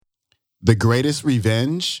The greatest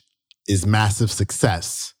revenge is massive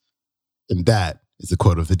success. And that is the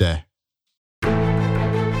quote of the day.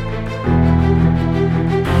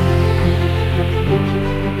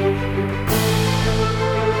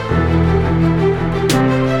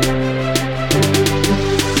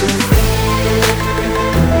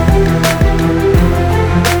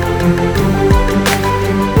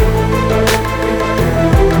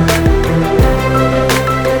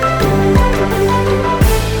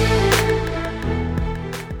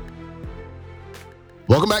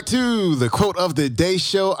 Welcome back to the Quote of the Day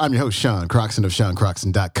show. I'm your host, Sean Croxton of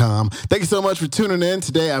SeanCroxton.com. Thank you so much for tuning in.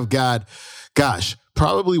 Today I've got,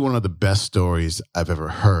 probably one of the best stories I've ever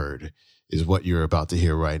heard is what you're about to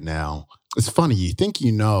hear right now. It's funny. You think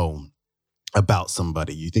you know about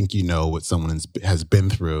somebody. You think you know what someone has been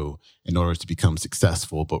through in order to become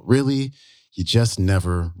successful, but really, you just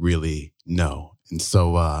never really know. And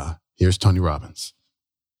so here's Tony Robbins.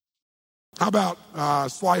 How about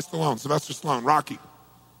Sly Stallone, Sylvester Stallone, Rocky?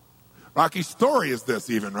 Rocky's story is this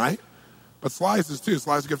even, right? But Sly's is too.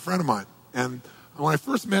 Sly's a good friend of mine. And when I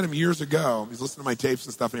first met him years ago, he's listening to my tapes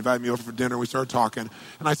and stuff, and he invited me over for dinner. We started talking.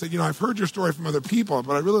 And I said, I've heard your story from other people,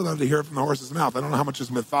 but I really love to hear it from the horse's mouth. I don't know how much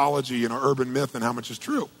is mythology, urban myth, and how much is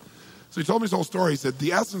true. So he told me his whole story. He said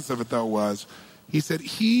the essence of it, though, was he said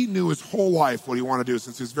he knew his whole life what he wanted to do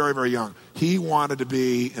since he was very, very young. He wanted to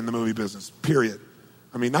be in the movie business, period.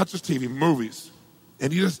 I mean, not just TV, movies.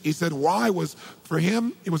 And he said why was, for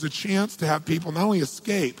him, it was a chance to have people not only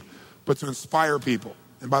escape, but to inspire people.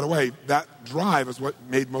 And by the way, that drive is what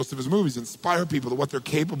made most of his movies, inspire people to what they're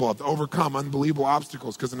capable of, to overcome unbelievable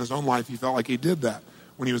obstacles, because in his own life, he felt like he did that.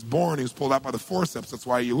 When he was born, he was pulled out by the forceps. That's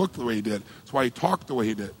why he looked the way he did. That's why he talked the way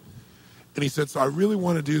he did. And he said, so I really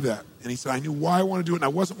want to do that. And he said, I knew why I wanted to do it, and I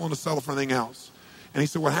wasn't willing to settle for anything else. And he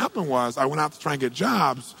said, what happened was, I went out to try and get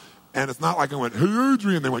jobs, and it's not like I went, hey,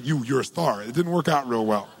 Adrian. They went, you're a star. It didn't work out real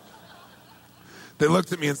well. They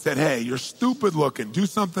looked at me and said, hey, you're stupid looking. Do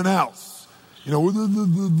something else. What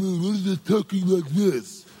is it talking like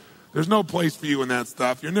this? There's no place for you in that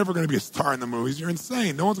stuff. You're never going to be a star in the movies. You're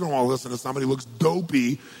insane. No one's going to want to listen to somebody who looks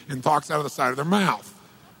dopey and talks out of the side of their mouth,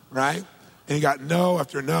 right? And he got no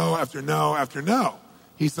after no after no after no.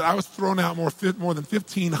 He said, I was thrown out more than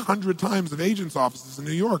 1,500 times of agents' offices in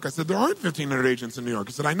New York. I said, there aren't 1,500 agents in New York.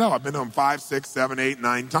 He said, I know. I've been to them 5, 6, 7, 8,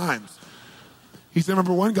 9 times. He said,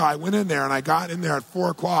 remember one guy, I went in there, and I got in there at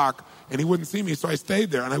 4 o'clock, and he wouldn't see me, so I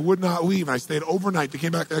stayed there, and I would not leave, and I stayed overnight. They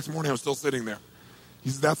came back the next morning, I was still sitting there.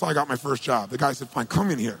 He said, that's how I got my first job. The guy said, fine,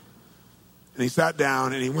 come in here. And he sat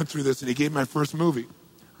down, and he went through this, and he gave me my first movie.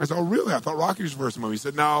 I said, oh, really? I thought Rocky was your first movie. He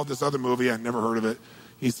said, no, this other movie, I'd never heard of it.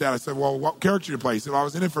 I said, well, what character did you play? He said, well, I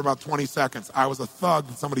was in it for about 20 seconds. I was a thug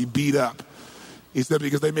that somebody beat up. He said,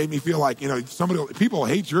 because they made me feel like, people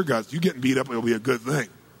hate your guts. You getting beat up, it'll be a good thing.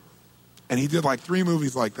 And he did like 3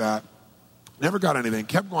 movies like that. Never got anything.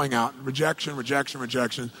 Kept going out. Rejection.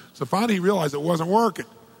 So finally he realized it wasn't working.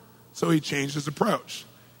 So he changed his approach.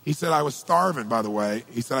 He said, I was starving, by the way.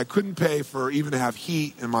 He said, I couldn't pay for even to have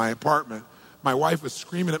heat in my apartment. My wife was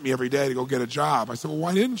screaming at me every day to go get a job. I said, well,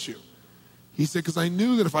 why didn't you? He said, because I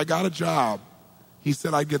knew that if I got a job, he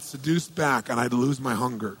said, I'd get seduced back and I'd lose my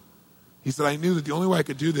hunger. He said, I knew that the only way I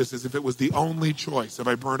could do this is if it was the only choice, if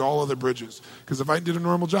I burned all other bridges. Because if I did a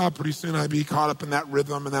normal job, pretty soon I'd be caught up in that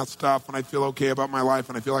rhythm and that stuff, and I'd feel okay about my life,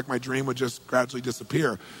 and I feel like my dream would just gradually disappear.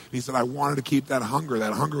 And he said, I wanted to keep that hunger.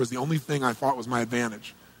 That hunger was the only thing I thought was my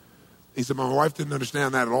advantage. He said, but my wife didn't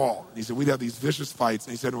understand that at all. And he said, we'd have these vicious fights,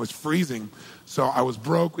 and he said, it was freezing. So I was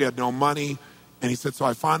broke, we had no money. And he said, so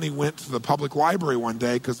I finally went to the public library one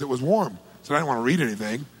day because it was warm. He said, I didn't want to read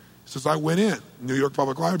anything. He says, I went in, New York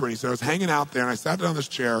Public Library. He said, I was hanging out there, and I sat down in this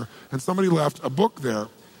chair, and somebody left a book there.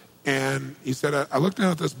 And he said, I looked down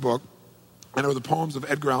at this book, and it were the poems of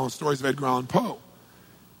Edgar Allan, stories of Edgar Allan Poe.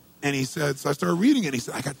 And he said, so I started reading it, and he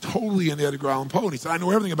said, I got totally into Edgar Allan Poe. And he said, I know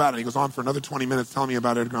everything about it. And he goes on for another 20 minutes telling me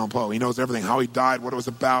about Edgar Allan Poe. He knows everything, how he died, what it was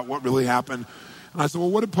about, what really happened. And I said, well,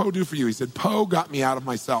 what did Poe do for you? He said, Poe got me out of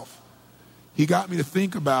myself. He got me to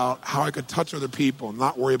think about how I could touch other people and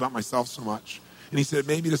not worry about myself so much. And he said, it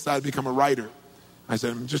made me decide to become a writer. I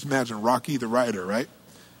said, just imagine Rocky the writer, right?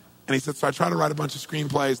 And he said, so I tried to write a bunch of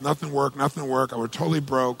screenplays. Nothing worked. I was totally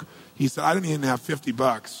broke. He said, I didn't even have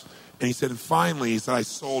 $50. And he said, and finally, he said, I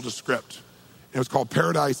sold a script. And it was called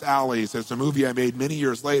Paradise Alley. He said, it's a movie I made many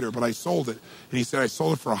years later, but I sold it. And he said, I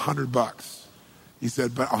sold it for $100. He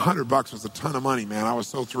said, but $100 was a ton of money, man. I was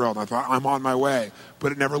so thrilled. I thought, I'm on my way.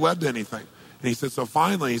 But it never led to anything. And he said, so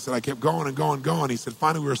finally, he said, I kept going and going and going. He said,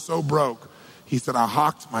 finally, we were so broke. He said, I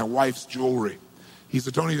hocked my wife's jewelry. He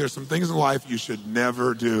said, Tony, there's some things in life you should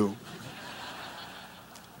never do.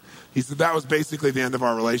 He said, that was basically the end of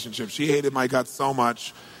our relationship. She hated my guts so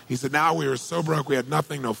much. He said, now we were so broke, we had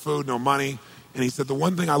nothing, no food, no money. And he said, the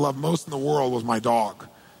one thing I loved most in the world was my dog.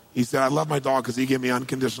 He said, I love my dog because he gave me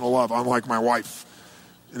unconditional love, unlike my wife.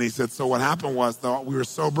 And he said, so what happened was, though, we were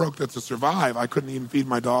so broke that to survive, I couldn't even feed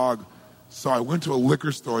my dog. So I went to a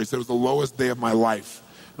liquor store. He said, it was the lowest day of my life.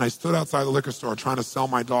 And I stood outside the liquor store trying to sell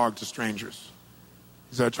my dog to strangers.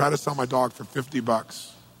 He said, I tried to sell my dog for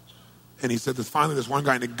 $50. And he said, finally this one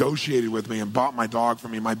guy negotiated with me and bought my dog for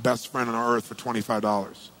me, my best friend on earth, for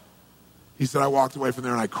 $25. He said, I walked away from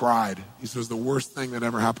there and I cried. He said, it was the worst thing that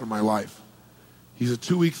ever happened in my life. He said,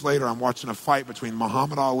 2 weeks later, I'm watching a fight between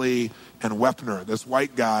Muhammad Ali and Wepner, this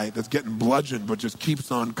white guy that's getting bludgeoned but just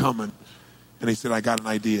keeps on coming. And he said, I got an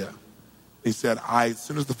idea. He said, as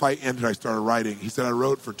soon as the fight ended, I started writing. He said, I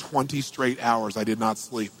wrote for 20 straight hours. I did not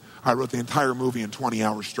sleep. I wrote the entire movie in 20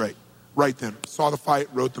 hours straight. Right then. Saw the fight,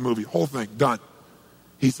 wrote the movie. Whole thing, done.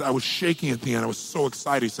 He said, I was shaking at the end. I was so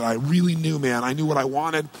excited. He said, I really knew, man. I knew what I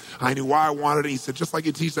wanted. I knew why I wanted it. He said, just like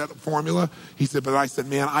you teach that formula. He said, but I said,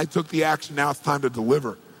 man, I took the action. Now it's time to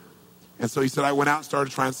deliver. And so he said, I went out and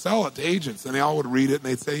started trying to sell it to agents. And they all would read it and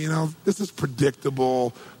they'd say, this is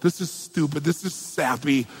predictable. This is stupid. This is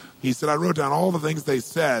sappy. He said, I wrote down all the things they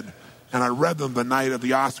said and I read them the night of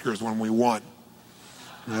the Oscars when we won.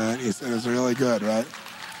 Right? He said, it was really good, right?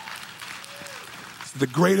 The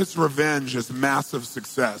greatest revenge is massive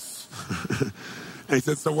success. And he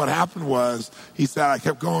said, so what happened was, he said, I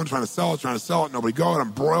kept going, trying to sell it. Nobody going.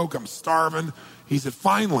 I'm broke. I'm starving. He said,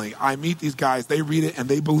 finally, I meet these guys. They read it and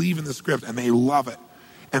they believe in the script and they love it.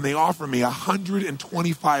 And they offer me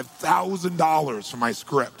 $125,000 for my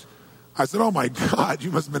script. I said, oh my God,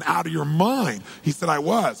 you must have been out of your mind. He said, I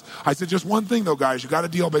was. I said, just one thing though, guys. You got a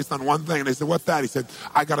deal based on one thing. And they said, what's that? He said,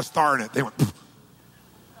 I got a star in it. They went, pfft.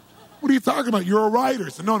 What are you talking about? You're a writer. He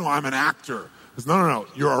said, no, I'm an actor. He said, no,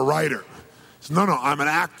 you're a writer. He said, no, I'm an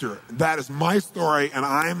actor. That is my story, and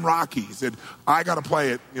I'm Rocky. He said, I got to play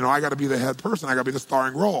it. I got to be the head person. I got to be the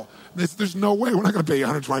starring role. And they said, there's no way. We're not going to pay you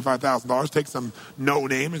 $125,000, take some no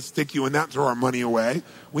name and stick you in that and throw our money away.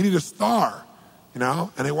 We need a star, And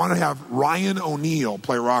they want to have Ryan O'Neal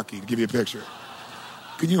play Rocky, to give you a picture.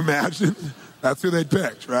 Can you imagine? That's who they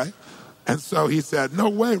picked, right? And so he said, no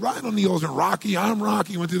way, Ryan O'Neal isn't Rocky. I'm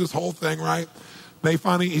Rocky. Went through this whole thing, right? They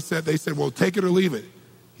said, well, take it or leave it.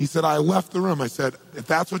 He said, I left the room. I said, if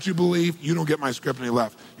that's what you believe, you don't get my script. And he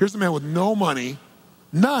left. Here's a man with no money,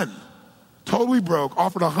 none, totally broke,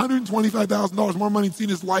 offered $125,000 more money he'd seen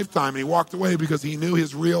in his lifetime. And he walked away because he knew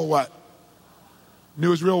his real what?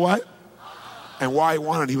 Knew his real what? And why he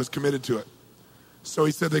wanted it. He was committed to it. So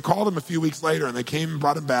he said they called him a few weeks later and they came and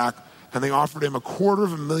brought him back. And they offered him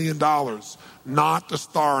 $250,000 not to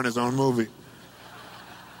star in his own movie.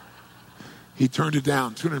 He turned it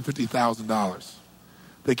down, $250,000.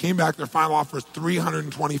 They came back, their final offer was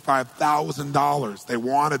 $325,000. They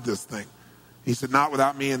wanted this thing. He said, not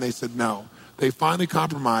without me, and they said no. They finally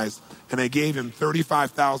compromised, and they gave him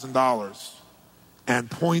 $35,000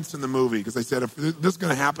 and points in the movie, because they said, if this is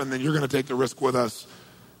going to happen, then you're going to take the risk with us.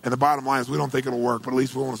 And the bottom line is, we don't think it'll work, but at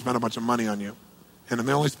least we won't spend a bunch of money on you. And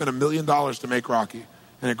they only spent $1 million to make Rocky,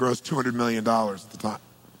 and it grossed $200 million at the time.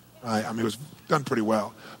 Right? It was done pretty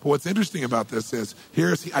well. But what's interesting about this is,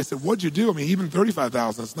 I said, what'd you do? Even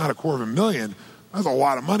 $35,000, it's not $250,000. That's a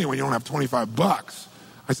lot of money when you don't have $25.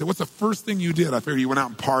 I said, what's the first thing you did? I figured you went out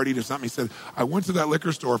and partied or something. He said, I went to that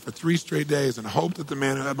liquor store for 3 straight days and hoped that the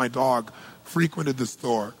man who had my dog frequented the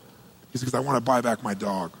store. He said, because I want to buy back my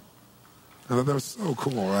dog. I thought that was so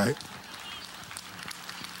cool, right?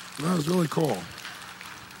 That was really cool.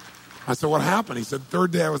 I said, what happened? He said, third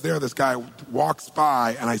day I was there, this guy walks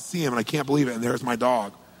by, and I see him, and I can't believe it, and there's my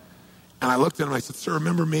dog. And I looked at him, and I said, sir,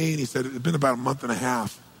 remember me? And he said, it had been about a month and a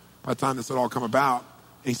half by the time this had all come about.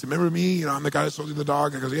 And he said, remember me? I'm the guy that sold you the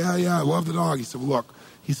dog. And I goes, yeah, I love the dog. He said, look,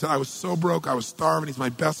 I was so broke, I was starving. He's my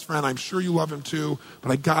best friend. I'm sure you love him too,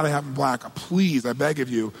 but I got to have him black. Please, I beg of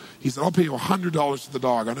you. He said, I'll pay you $100 for the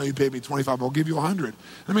dog. I know you paid me $25, but I'll give you $100. And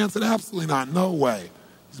the man said, absolutely not. No way.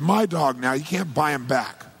 He's my dog now. You can't buy him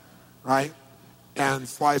back. Right? And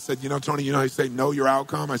Sly said, Tony, how you say know your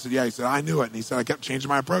outcome? I said, yeah. He said, I knew it. And he said, I kept changing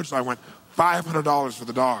my approach. So I went, $500 for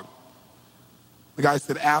the dog. The guy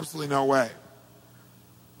said, absolutely no way.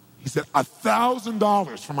 He said,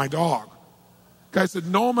 $1,000 for my dog. The guy said,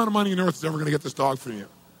 no amount of money on earth is ever going to get this dog from you.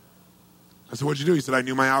 I said, what'd you do? He said, I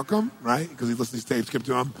knew my outcome, right? Because he listened to these tapes, kept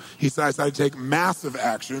to him. He said, I decided to take massive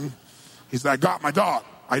action. He said, I got my dog.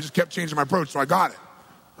 I just kept changing my approach, so I got it.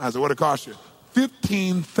 I said, what'd it cost you?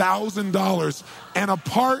 $15,000 and a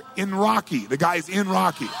part in Rocky. The guy's in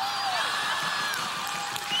Rocky.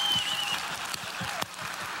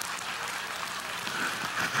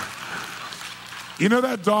 You know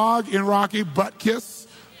that dog in Rocky, Butt Kiss?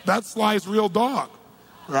 That's Sly's real dog,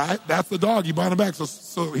 right? That's the dog. He bought him back.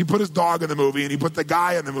 So he put his dog in the movie, and he put the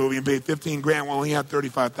guy in the movie and paid $15,000 while he had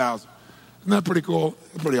 $35,000. Isn't that pretty cool?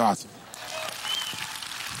 Pretty awesome.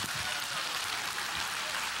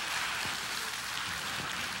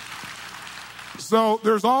 So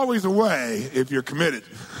there's always a way if you're committed.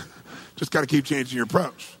 Just got to keep changing your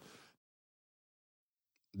approach.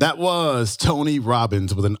 That was Tony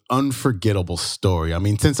Robbins with an unforgettable story. I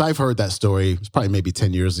mean, since I've heard that story, it's probably maybe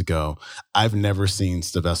 10 years ago, I've never seen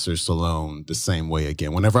Sylvester Stallone the same way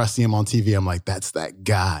again. Whenever I see him on TV, I'm like, that's that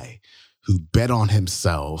guy who bet on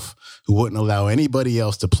himself, who wouldn't allow anybody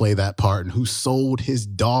else to play that part, and who sold his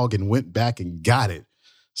dog and went back and got it.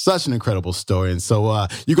 Such an incredible story. And so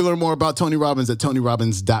you can learn more about Tony Robbins at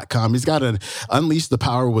TonyRobbins.com. He's got an Unleash the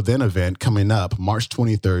Power Within event coming up March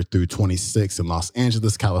 23rd through 26th in Los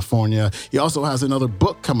Angeles, California. He also has another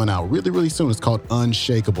book coming out really, really soon. It's called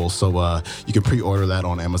Unshakable. So you can pre-order that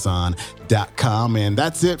on Amazon.com. And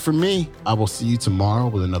that's it for me. I will see you tomorrow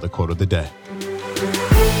with another quote of the day.